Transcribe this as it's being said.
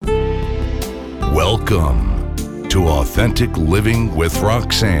Welcome to Authentic Living with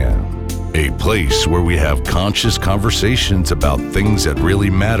Roxanne, a place where we have conscious conversations about things that really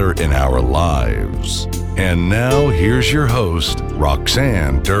matter in our lives. And now, here's your host,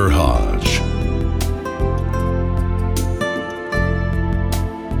 Roxanne Derhage.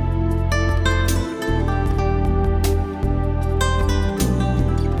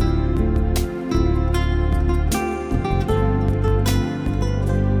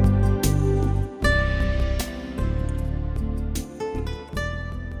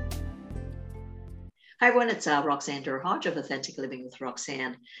 Hi, everyone. It's Roxanne Derhage of Authentic Living with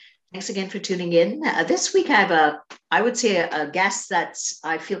Roxanne. Thanks again for tuning in. This week, I have I would say a guest that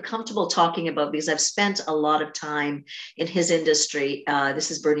I feel comfortable talking about because I've spent a lot of time in his industry. This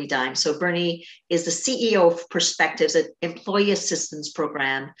is Bernie Dyme. So Bernie is the CEO of Perspectives, an employee assistance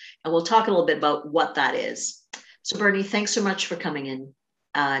program, and we'll talk a little bit about what that is. So Bernie, thanks so much for coming in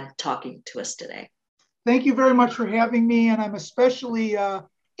and talking to us today. Thank you very much for having me, and I'm especially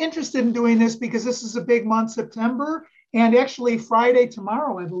interested in doing this because this is a big month, September, and actually Friday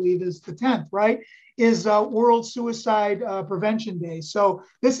tomorrow, I believe, is the 10th, right, is World Suicide Prevention Day. So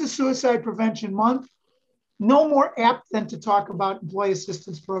this is Suicide Prevention Month. No more apt than to talk about employee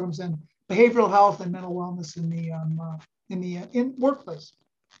assistance programs and behavioral health and mental wellness in the workplace.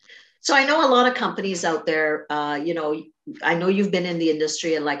 So I know a lot of companies out there, I know you've been in the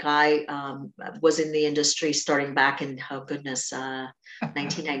industry, and like I was in the industry starting back in,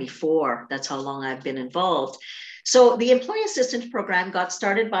 1994. That's how long I've been involved. So the employee assistance program got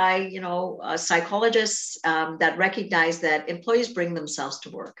started by, psychologists that recognize that employees bring themselves to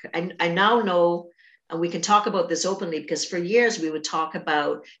work. I now know, and we can talk about this openly, because for years we would talk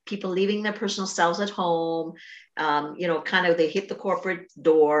about people leaving their personal selves at home. They hit the corporate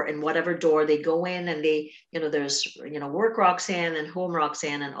door, and whatever door they go in, and they, there's, work Roxanne and home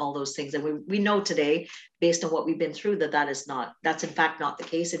Roxanne and all those things. And we know today, based on what we've been through, that's in fact not the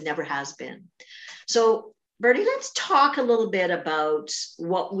case. It never has been. So Bernie, let's talk a little bit about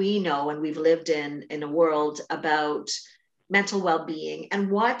what we know and we've lived in a world about mental well-being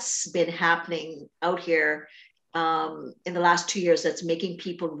and what's been happening out here in the last 2 years that's making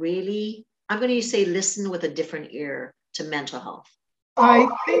people really, I'm going to say, listen with a different ear to mental health. I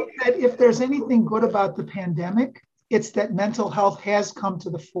think that if there's anything good about the pandemic, it's that mental health has come to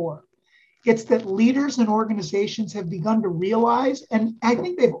the fore. It's that leaders and organizations have begun to realize, and I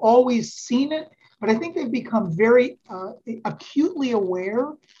think they've always seen it, but I think they've become very acutely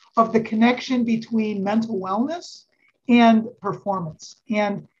aware of the connection between mental wellness and performance.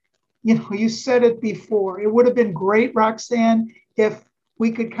 And, you said it before, it would have been great, Roxanne, if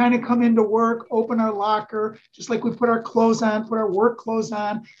we could kind of come into work, open our locker, just like we put our clothes on, put our work clothes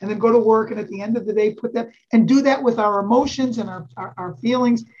on, and then go to work. And at the end of the day, put that and do that with our emotions and our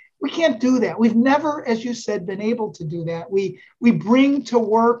feelings. We can't do that. We've never, as you said, been able to do that. We bring to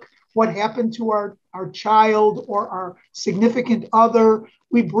work what happened to our child or our significant other.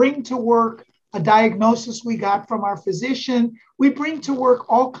 We bring to work a diagnosis we got from our physician. We bring to work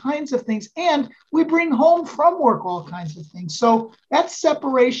all kinds of things, and we bring home from work all kinds of things. So that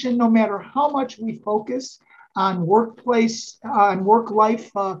separation, no matter how much we focus on workplace and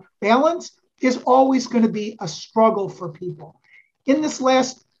work-life balance, is always going to be a struggle for people. In this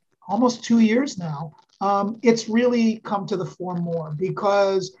last almost 2 years now, it's really come to the fore more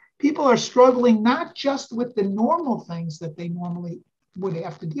because people are struggling not just with the normal things that they normally would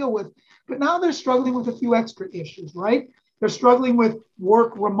have to deal with, but now they're struggling with a few extra issues, right? They're struggling with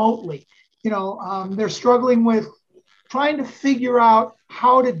work remotely. They're struggling with trying to figure out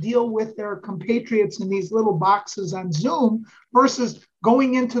how to deal with their compatriots in these little boxes on Zoom versus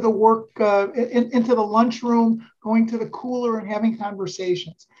going into the work, into the lunchroom, going to the cooler and having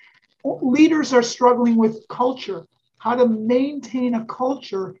conversations. Leaders are struggling with culture, how to maintain a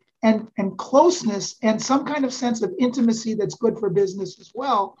culture and closeness and some kind of sense of intimacy that's good for business as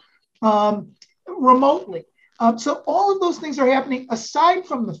well, remotely. So all of those things are happening aside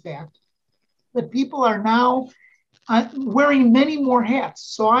from the fact that people are now wearing many more hats.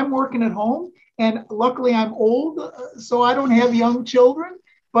 So I'm working at home, and luckily I'm old, so I don't have young children,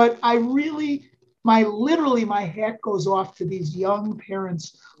 but literally my hat goes off to these young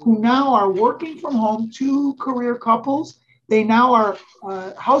parents who now are working from home, 2 career couples. They now are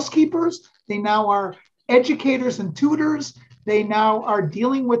housekeepers. They now are educators and tutors. They now are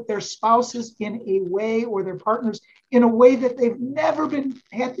dealing with their spouses in a way, or their partners in a way that they've never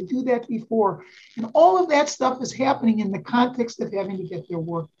had to do that before. And all of that stuff is happening in the context of having to get their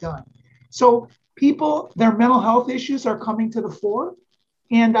work done. So people, their mental health issues are coming to the fore.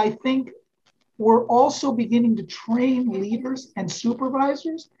 And I think we're also beginning to train leaders and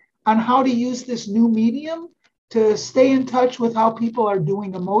supervisors on how to use this new medium to stay in touch with how people are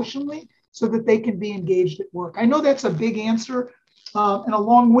doing emotionally so that they can be engaged at work. I know that's a big answer and a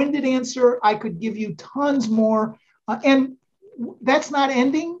long-winded answer. I could give you tons more. And that's not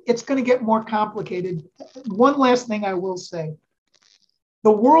ending. It's going to get more complicated. One last thing I will say.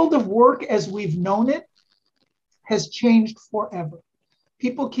 The world of work as we've known it has changed forever.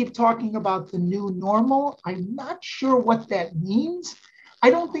 People keep talking about the new normal. I'm not sure what that means. I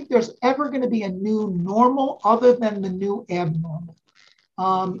don't think there's ever going to be a new normal other than the new abnormal.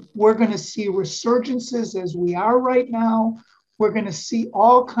 We're going to see resurgences as we are right now. We're going to see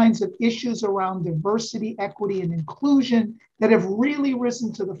all kinds of issues around diversity, equity, and inclusion that have really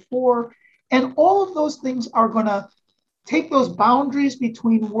risen to the fore. And all of those things are going to take those boundaries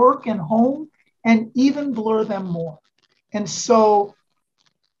between work and home and even blur them more. And so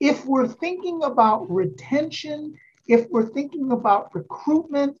if we're thinking about retention, if we're thinking about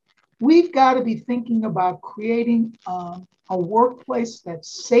recruitment, we've got to be thinking about creating a workplace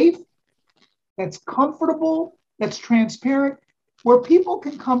that's safe, that's comfortable, that's transparent, where people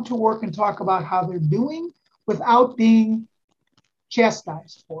can come to work and talk about how they're doing without being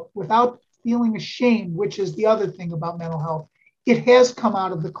chastised for it, without feeling ashamed, which is the other thing about mental health. It has come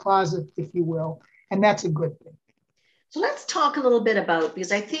out of the closet, if you will, and that's a good thing. So let's talk a little bit about,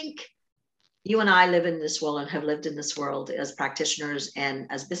 because I think you and I live in this world and have lived in this world as practitioners and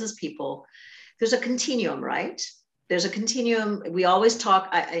as business people. There's a continuum, right? There's a continuum. We always talk,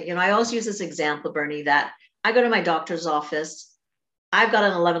 I always use this example, Bernie, that I go to my doctor's office. I've got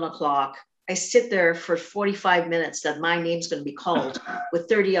an 11 o'clock. I sit there for 45 minutes that my name's going to be called with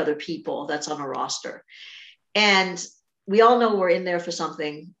 30 other people that's on a roster. And we all know we're in there for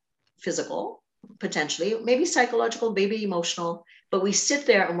something physical, potentially, maybe psychological, maybe emotional, but we sit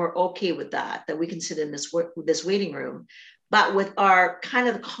there and we're okay with that we can sit in this waiting room. But with our kind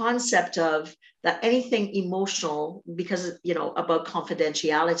of the concept of that anything emotional, because, about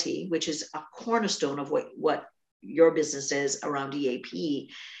confidentiality, which is a cornerstone of what your business is around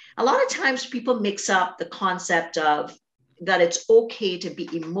EAP, a lot of times people mix up the concept of that it's okay to be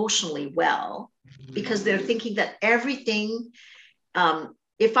emotionally well, because they're thinking that everything,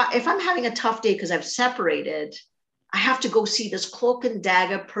 if I'm having a tough day because I've separated, I have to go see this cloak and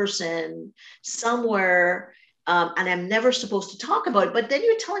dagger person somewhere, and I'm never supposed to talk about it. But then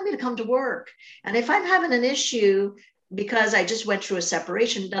you're telling me to come to work. And if I'm having an issue because I just went through a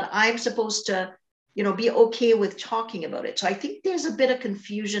separation, that I'm supposed to, be okay with talking about it. So I think there's a bit of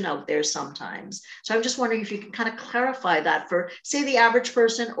confusion out there sometimes. So I'm just wondering if you can kind of clarify that for, say, the average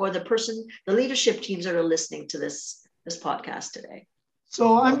person or the leadership teams that are listening to this podcast today.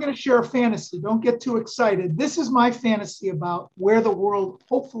 So I'm going to share a fantasy. Don't get too excited. This is my fantasy about where the world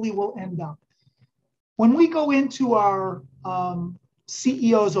hopefully will end up. When we go into our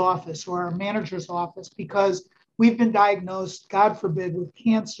CEO's office or our manager's office because we've been diagnosed, God forbid, with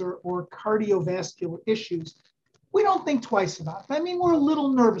cancer or cardiovascular issues, we don't think twice about it. I mean, we're a little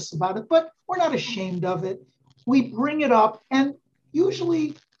nervous about it, but we're not ashamed of it. We bring it up, and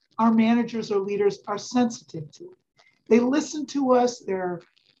usually our managers or leaders are sensitive to it. They listen to us, they're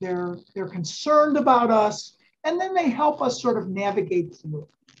concerned about us, and then they help us sort of navigate through it.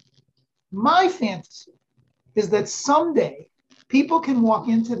 My fantasy is that someday people can walk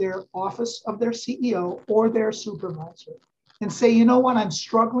into their office of their CEO or their supervisor and say, you know what, I'm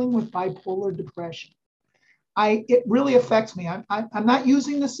struggling with bipolar depression. It really affects me. I'm not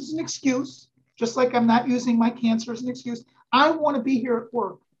using this as an excuse, just like I'm not using my cancer as an excuse. I want to be here at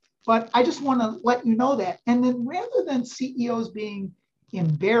work, but I just want to let you know that. And then rather than CEOs being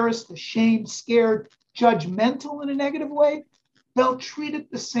embarrassed, ashamed, scared, judgmental in a negative way, they'll treat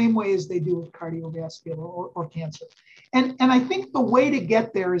it the same way as they do with cardiovascular or cancer. And I think the way to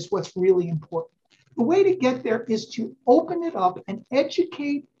get there is what's really important. The way to get there is to open it up and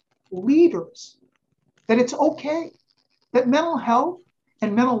educate leaders that it's okay, that mental health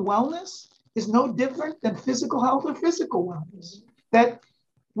and mental wellness is no different than physical health or physical wellness, that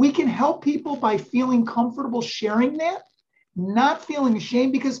we can help people by feeling comfortable sharing that, not feeling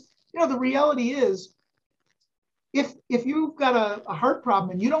ashamed, because the reality is, if you've got a heart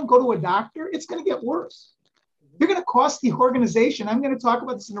problem and you don't go to a doctor, it's going to get worse. You're going to cost the organization, I'm going to talk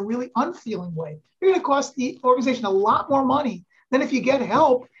about this in a really unfeeling way, you're going to cost the organization a lot more money than if you get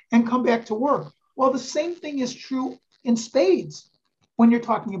help and come back to work. Well, the same thing is true in spades when you're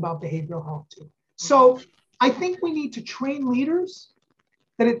talking about behavioral health too. So I think we need to train leaders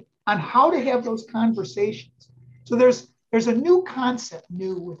on how to have those conversations. So there's a new concept,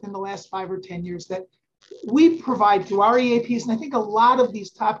 within the last 5 or 10 years, that we provide through our EAPs, and I think a lot of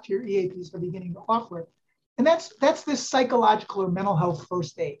these top tier EAPs are beginning to offer it. And that's this psychological or mental health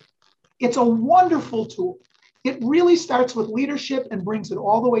first aid. It's a wonderful tool. It really starts with leadership and brings it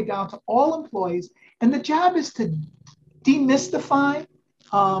all the way down to all employees. And the job is to demystify,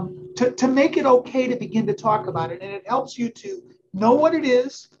 to make it okay to begin to talk about it. And it helps you to know what it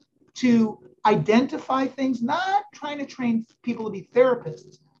is, to identify things, not trying to train people to be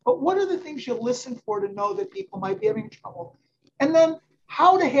therapists, but what are the things you listen for to know that people might be having trouble? And then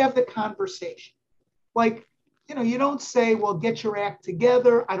how to have the conversation. Like, you don't say, well, get your act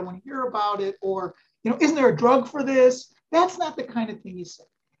together. I don't want to hear about it. Or, isn't there a drug for this? That's not the kind of thing you say.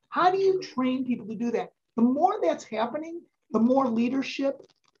 How do you train people to do that? The more that's happening, the more leadership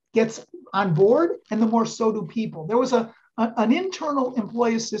gets on board and the more so do people. There was an internal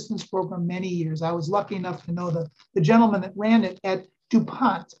employee assistance program many years. I was lucky enough to know the gentleman that ran it at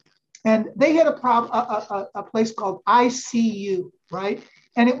DuPont. And they had a place called ICU, right?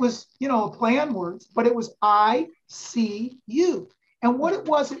 And it was, a play on words, but it was ICU. And what it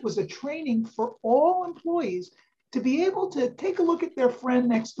was a training for all employees to be able to take a look at their friend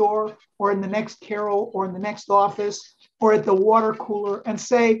next door or in the next carol or in the next office or at the water cooler and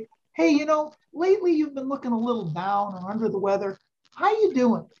say, hey, lately you've been looking a little down or under the weather. How you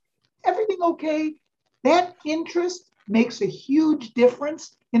doing? Everything okay? That interest makes a huge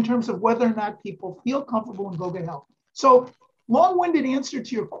difference in terms of whether or not people feel comfortable and go get help. So long-winded answer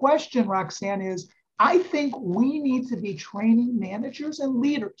to your question, Roxanne, is I think we need to be training managers and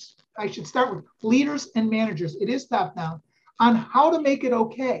leaders. I should start with leaders and managers. It is top down on how to make it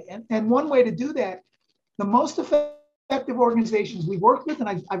okay. And one way to do that, the most effective organizations we work with, and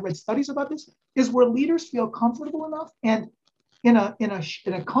I've read studies about this, is where leaders feel comfortable enough and in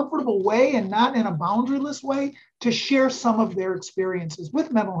a comfortable way and not in a boundaryless way to share some of their experiences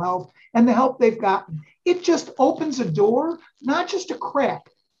with mental health and the help they've gotten. It just opens a door, not just a crack,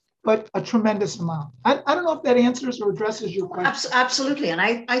 but a tremendous amount. I don't know if that answers or addresses your question. Absolutely. And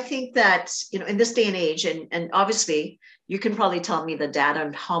I think that, in this day and age, and obviously you can probably tell me the data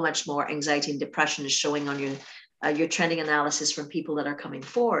on how much more anxiety and depression is showing on your trending analysis from people that are coming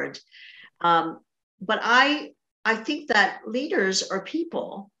forward. But I think that leaders are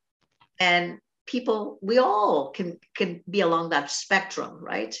people, and people, we all can be along that spectrum,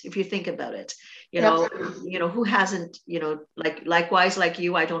 right? If you think about it, who hasn't, likewise, like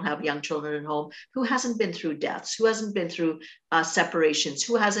you, I don't have young children at home, who hasn't been through deaths, who hasn't been through separations,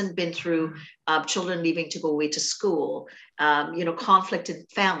 who hasn't been through children leaving to go away to school, conflict in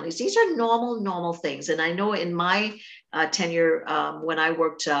families. These are normal things. And I know in my tenure, when I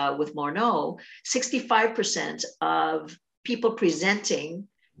worked with Morneau, 65% of people presenting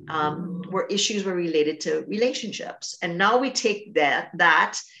were related to relationships. And now we take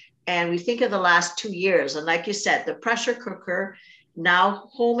that and we think of the last 2 years. And like you said, the pressure cooker, now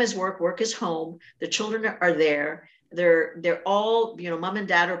home is work, work is home. The children are there. They're all, mom and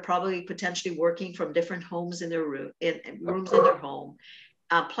dad are probably potentially working from different homes in their rooms in their home,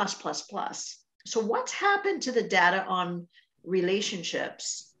 plus. So what's happened to the data on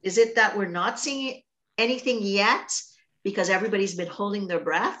relationships? Is it that we're not seeing anything yet because everybody's been holding their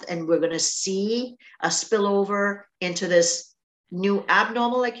breath and we're going to see a spillover into this new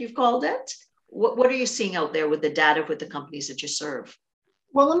abnormal, like you've called it? What are you seeing out there with the data with the companies that you serve?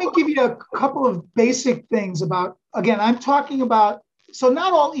 Well, let me give you a couple of basic things about, again, I'm talking about, so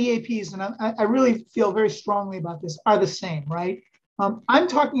not all EAPs, and I really feel very strongly about this, are the same, right? I'm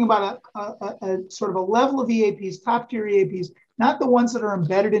talking about a sort of a level of EAPs, top tier EAPs, not the ones that are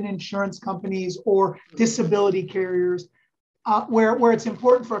embedded in insurance companies or disability carriers, where it's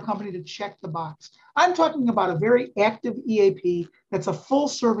important for a company to check the box. I'm talking about a very active EAP that's a full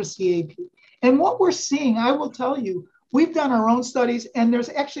service EAP. And what we're seeing, I will tell you, we've done our own studies, and there's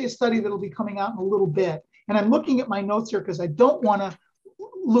actually a study that'll be coming out in a little bit. And I'm looking at my notes here because I don't want to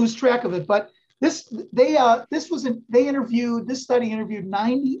lose track of it. But this study interviewed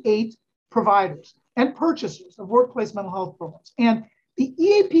 98 providers and purchasers of workplace mental health programs. And the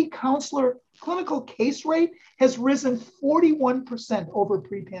EAP counselor clinical case rate has risen 41% over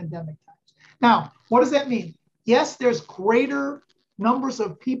pre-pandemic times. Now, what does that mean? Yes, there's greater numbers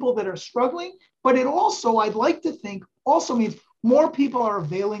of people that are struggling, but it also, I'd like to think, also means more people are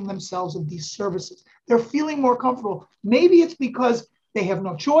availing themselves of these services. They're feeling more comfortable. Maybe it's because they have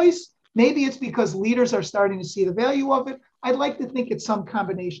no choice. Maybe it's because leaders are starting to see the value of it. I'd like to think it's some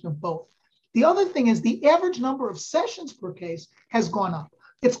combination of both. The other thing is the average number of sessions per case has gone up.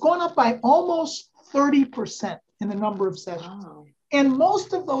 It's gone up by almost 30% in the number of sessions. Wow. And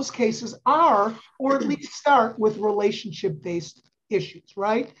most of those cases are, or at least start with relationship-based issues,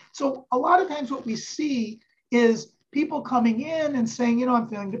 right? So a lot of times what we see is people coming in and saying, you know, I'm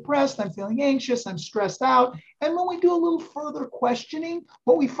feeling depressed, I'm feeling anxious, I'm stressed out. And when we do a little further questioning,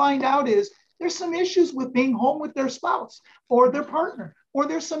 what we find out is there's some issues with being home with their spouse or their partner, or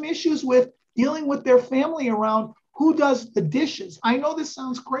there's some issues with dealing with their family around who does the dishes. I know this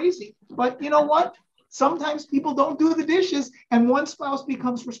sounds crazy, but you know what? Sometimes people don't do the dishes and one spouse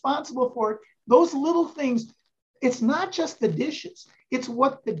becomes responsible for it. Those little things, it's not just the dishes, it's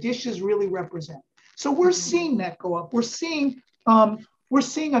what the dishes really represent. So we're seeing that go up. We're seeing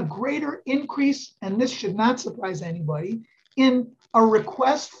a greater increase, and this should not surprise anybody, in a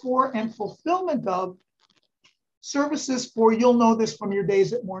request for and fulfillment of services for, you'll know this from your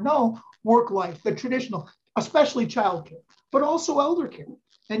days at Morneau, work life, the traditional, especially childcare, but also elder care.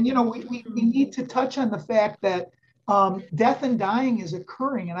 And, you know, we need to touch on the fact that death and dying is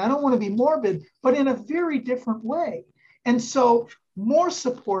occurring. And I don't want to be morbid, but in a very different way. And so more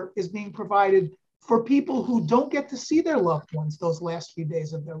support is being provided for people who don't get to see their loved ones those last few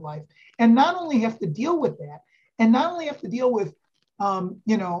days of their life. And not only have to deal with that, and not only have to deal with,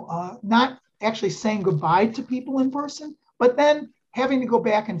 not actually saying goodbye to people in person, but then having to go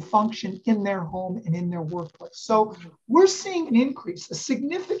back and function in their home and in their workplace. So we're seeing an increase, a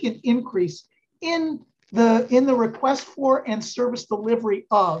significant increase in the request for and service delivery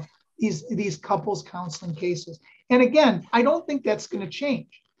of these couples counseling cases. And again, I don't think that's going to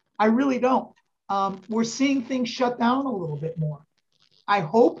change. I really don't. We're seeing things shut down a little bit more. I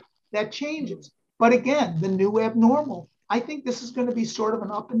hope that changes. But again, the new abnormal, I think this is going to be sort of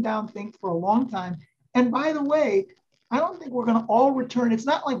an up and down thing for a long time. And by the way, I don't think we're going to all return. It's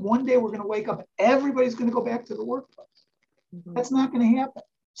not like one day we're going to wake up and everybody's going to go back to the workplace. That's not going to happen.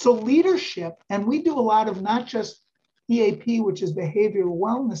 So leadership, and we do a lot of not just EAP, which is behavioral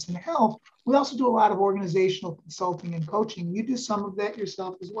wellness and health, we also do a lot of organizational consulting and coaching. You do some of that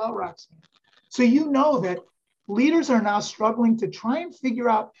yourself as well, Roxanne. So you know that leaders are now struggling to try and figure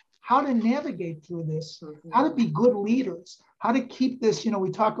out how to navigate through this, how to be good leaders, how to keep this, you know, we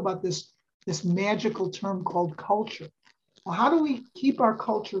talk about this magical term called culture. Well, how do we keep our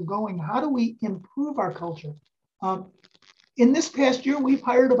culture going? How do we improve our culture? In this past year, we've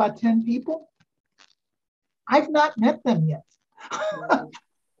hired about 10 people. I've not met them yet.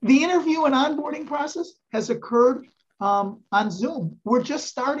 The interview and onboarding process has occurred on Zoom. We're just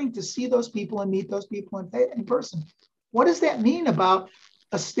starting to see those people and meet those people in person. What does that mean about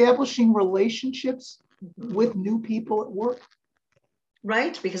establishing relationships with new people at work?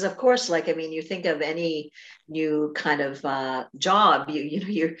 Right, because of course, you think of any new kind of job.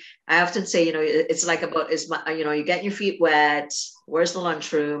 I often say, it's like about you getting your feet wet. Where's the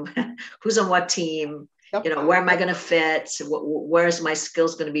lunchroom? Who's on what team? Yep. Where am I going to fit? Where's my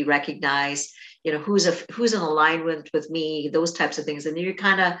skills going to be recognized? Who's in alignment with me? Those types of things, and you're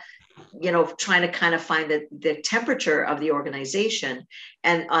kind of trying to kind of find the temperature of the organization.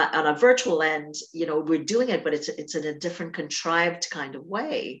 And on a virtual end, we're doing it, but it's in a different contrived kind of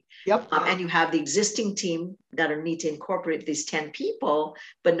way. Yep. And you have the existing team that need to incorporate these 10 people,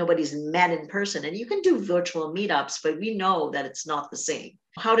 but nobody's met in person. And you can do virtual meetups, but we know that it's not the same.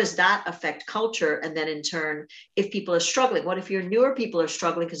 How does that affect culture? And then in turn, if people are struggling, what if your newer people are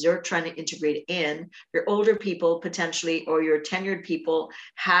struggling because you're trying to integrate in, your older people potentially, or your tenured people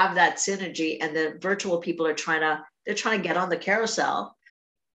have that synergy, and the virtual people are trying to get on the carousel,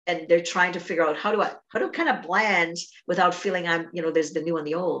 and they're trying to figure out how do kind of blend without feeling there's the new and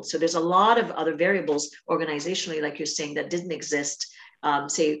the old. So there's a lot of other variables organizationally, like you're saying, that didn't exist,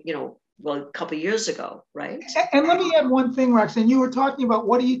 a couple of years ago, right? And let me add one thing, Roxanne. You were talking about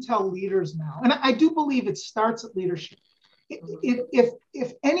what do you tell leaders now? And I do believe it starts at leadership.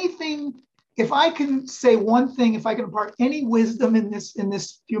 If anything, if I can say one thing, if I can impart any wisdom in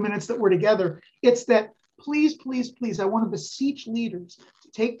this few minutes that we're together, it's that please, please, please, I want to beseech leaders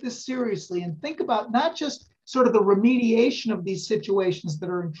to take this seriously and think about not just sort of the remediation of these situations that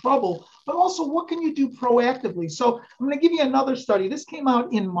are in trouble, but also what can you do proactively? So I'm going to give you another study. This came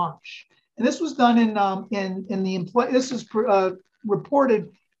out in March, and this was done in the employee. This is reported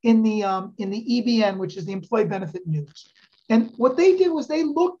in the EBN, which is the Employee Benefit News. And what they did was they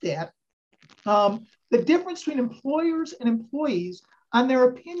looked at the difference between employers and employees on their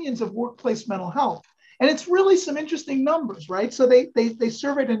opinions of workplace mental health. And it's really some interesting numbers, right? So they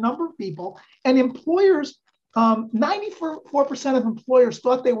surveyed a number of people, and employers, 94% of employers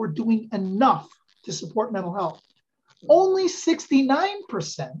thought they were doing enough to support mental health. Only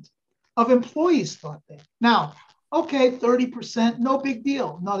 69% of employees thought that. Now, okay, 30%, no big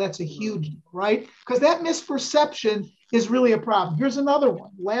deal. No, that's a huge deal, right? Because that misperception is really a problem. Here's another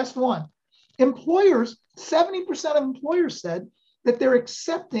one, last one. Employers, 70% of employers said that they're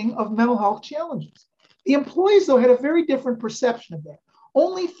accepting of mental health challenges. The employees, though, had a very different perception of that.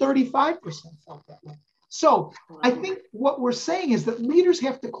 Only 35% felt that way. So I think what we're saying is that leaders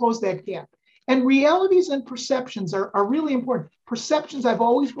have to close that gap. And realities and perceptions are really important. Perceptions, I've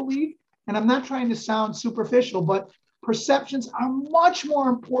always believed, and I'm not trying to sound superficial, but perceptions are much more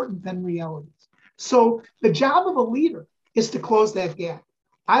important than realities. So the job of a leader is to close that gap.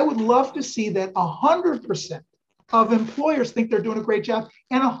 I would love to see that 100% of employers think they're doing a great job,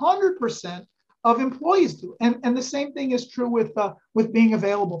 and 100% of employees do. And the same thing is true with being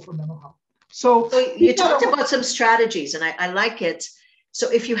available for mental health. So you talked about some strategies, and I like it. So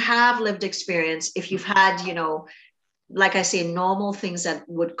if you have lived experience, if you've had, like I say, normal things that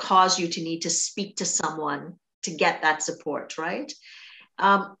would cause you to need to speak to someone to get that support, right?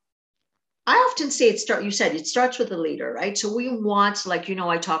 I often say you said it starts with the leader, right? So we want,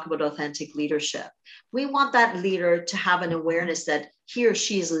 I talk about authentic leadership. We want that leader to have an awareness that he or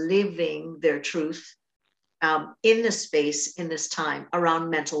she is living their truth in this space, in this time around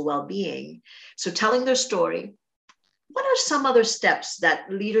mental well-being. So telling their story. What are some other steps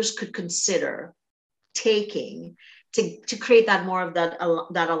that leaders could consider taking to create that more of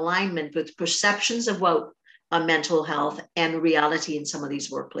that alignment with perceptions about mental health and reality in some of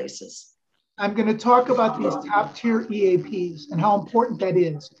these workplaces? I'm going to talk about these top tier EAPs and how important that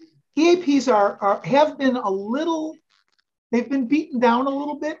is. EAPs have been they've been beaten down a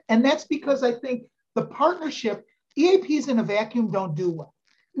little bit. And that's because I think the partnership, EAPs in a vacuum don't do well.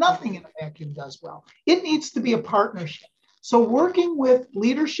 Nothing in a vacuum does well. It needs to be a partnership. So working with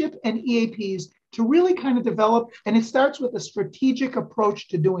leadership and EAPs to really kind of develop, and it starts with a strategic approach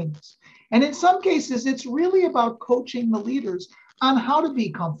to doing this. And in some cases, it's really about coaching the leaders on how to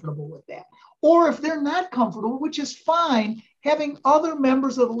be comfortable with that. Or if they're not comfortable, which is fine, having other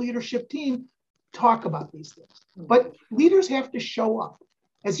members of the leadership team talk about these things. But leaders have to show up.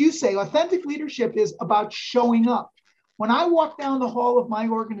 As you say, authentic leadership is about showing up. When I walk down the hall of my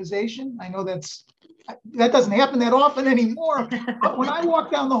organization, I know that doesn't happen that often anymore, but when I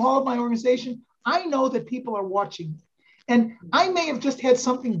walk down the hall of my organization, I know that people are watching me. And I may have just had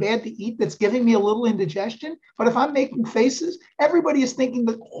something bad to eat that's giving me a little indigestion, but if I'm making faces, everybody is thinking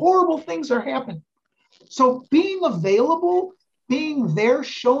that horrible things are happening. So being available, being there,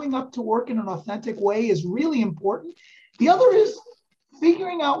 showing up to work in an authentic way is really important. The other is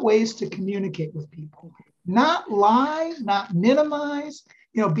figuring out ways to communicate with people, not lie, not minimize,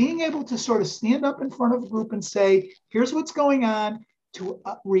 being able to sort of stand up in front of a group and say, here's what's going on, to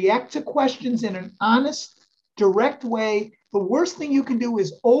react to questions in an honest, direct way. The worst thing you can do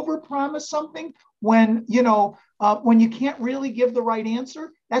is overpromise something when you can't really give the right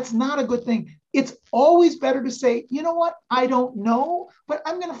answer. That's not a good thing. It's always better to say, you know what, I don't know, but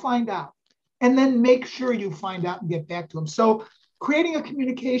I'm going to find out. And then make sure you find out and get back to them. So creating a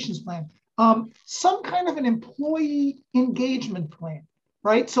communications plan, some kind of an employee engagement plan,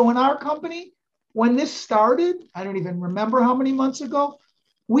 right? So in our company, when this started, I don't even remember how many months ago,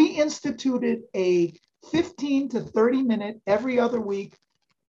 we instituted a 15 to 30 minute every other week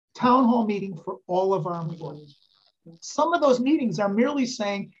town hall meeting for all of our employees. Some of those meetings are merely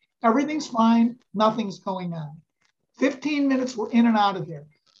saying, everything's fine, nothing's going on. 15 minutes, we're in and out of there.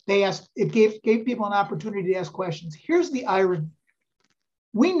 It gave people an opportunity to ask questions. Here's the irony.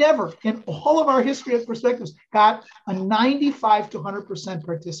 We never, in all of our history of Perspectives, got a 95 to 100%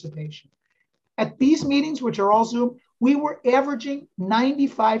 participation. At these meetings, which are all Zoom, we were averaging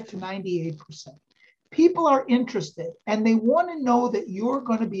 95 to 98%. People are interested and they want to know that you're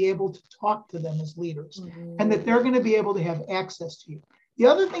going to be able to talk to them as leaders and that they're going to be able to have access to you. The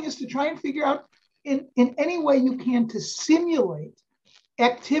other thing is to try and figure out in any way you can to simulate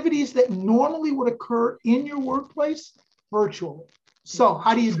activities that normally would occur in your workplace virtually. So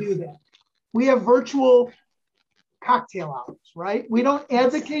how do you do that? We have virtual cocktail hours, right? We don't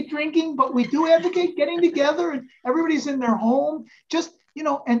advocate drinking, but we do advocate getting together and everybody's in their home,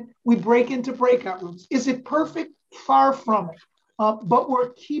 and we break into breakout rooms. Is it perfect? Far from it. But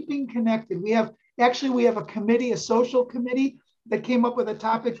we're keeping connected. We have a committee, a social committee that came up with a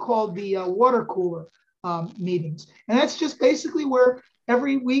topic called the water cooler meetings. And that's just basically where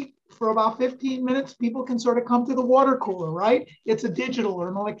every week for about 15 minutes, people can sort of come to the water cooler, right? It's a digital or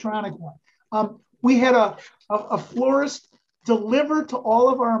an electronic one. We had a florist deliver to all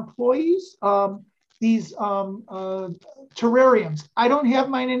of our employees these terrariums. I don't have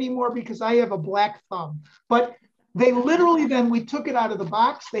mine anymore because I have a black thumb, but they literally we took it out of the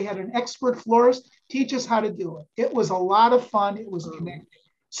box. They had an expert florist teach us how to do it. It was a lot of fun. It was connected.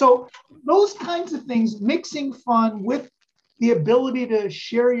 So those kinds of things, mixing fun with the ability to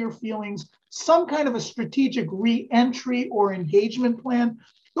share your feelings, some kind of a strategic re-entry or engagement plan.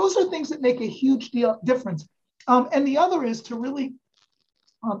 Those are things that make a huge difference. And the other is to really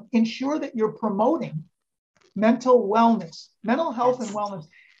ensure that you're promoting mental wellness, mental health and wellness.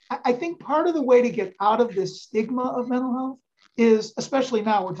 I think part of the way to get out of this stigma of mental health is, especially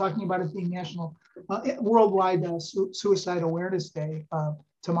now we're talking about it being National Worldwide Suicide Awareness Day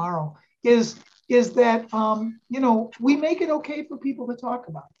tomorrow, is that we make it okay for people to talk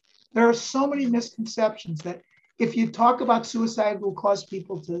about it. There are so many misconceptions that if you talk about suicide, it will cause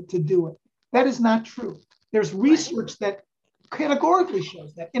people to do it. That is not true. There's research that categorically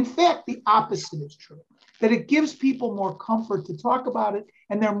shows that. In fact, the opposite is true, that it gives people more comfort to talk about it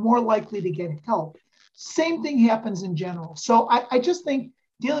and they're more likely to get help. Same thing happens in general. So I just think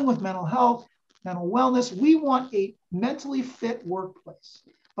dealing with mental health, mental wellness, we want a mentally fit workplace,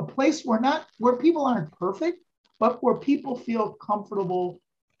 a place where people aren't perfect, but where people feel comfortable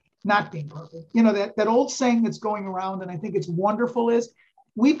not being perfect. You know, that old saying that's going around, and I think it's wonderful, is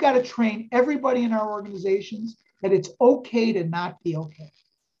we've got to train everybody in our organizations that it's okay to not be okay.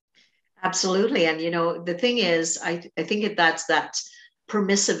 Absolutely. And, the thing is, I think that's that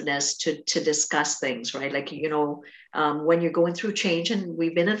permissiveness to discuss things, right? Like, when you're going through change, and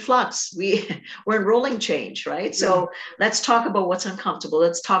we've been in flux, we're in rolling change, right? So let's talk about what's uncomfortable.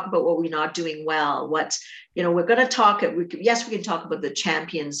 Let's talk about what we're not doing well. We're going to talk, we can talk about the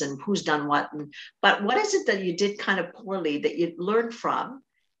champions and who's done what, but what is it that you did kind of poorly that you learned from?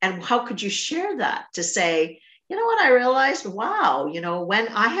 And how could you share that to say, you know what, I realized, wow, when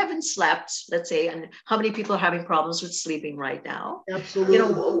I haven't slept, let's say, and how many people are having problems with sleeping right now? Absolutely.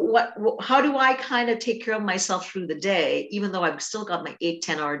 How do I kind of take care of myself through the day, even though I've still got my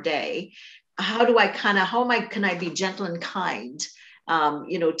 8-10 hour day? Can I be gentle and kind?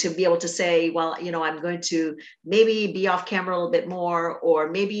 To be able to say, well, I'm going to maybe be off camera a little bit more, or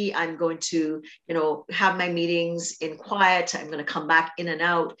maybe I'm going to, have my meetings in quiet. I'm going to come back in and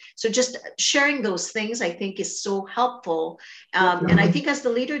out. So just sharing those things, I think, is so helpful. And I think as the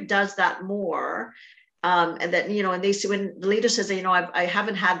leader does that more, and that, and they see when the leader says, I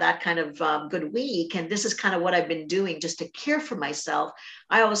haven't had that kind of good week, and this is kind of what I've been doing just to care for myself.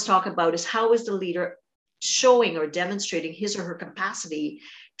 I always talk about is how is the leader showing or demonstrating his or her capacity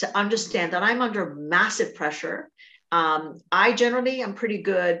to understand that I'm under massive pressure. I generally am pretty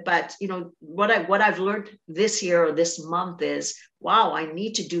good, but what I've learned this year or this month is, wow, I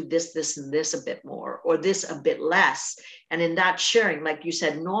need to do this, and this a bit more, or this a bit less. And in that sharing, like you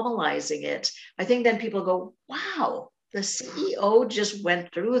said, normalizing it, I think then people go, wow, the CEO just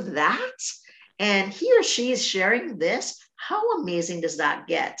went through that, and he or she is sharing this. How amazing does that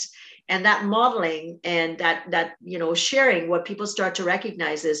get? And that modeling and that sharing, what people start to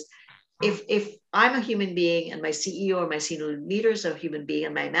recognize is, if I'm a human being and my CEO or my senior leaders are a human being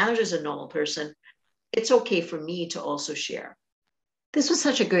and my manager is a normal person, it's okay for me to also share. This was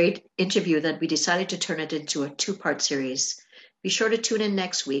such a great interview that we decided to turn it into a 2-part series. Be sure to tune in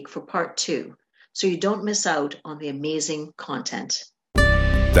next week for part 2 so you don't miss out on the amazing content.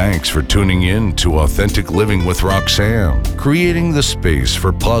 Thanks for tuning in to Authentic Living with Roxanne, creating the space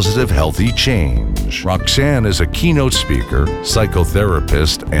for positive, healthy change. Roxanne is a keynote speaker,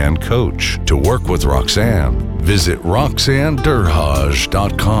 psychotherapist, and coach. To work with Roxanne, visit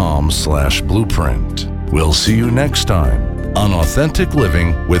roxannederhage.com/blueprint. We'll see you next time on Authentic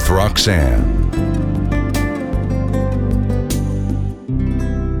Living with Roxanne.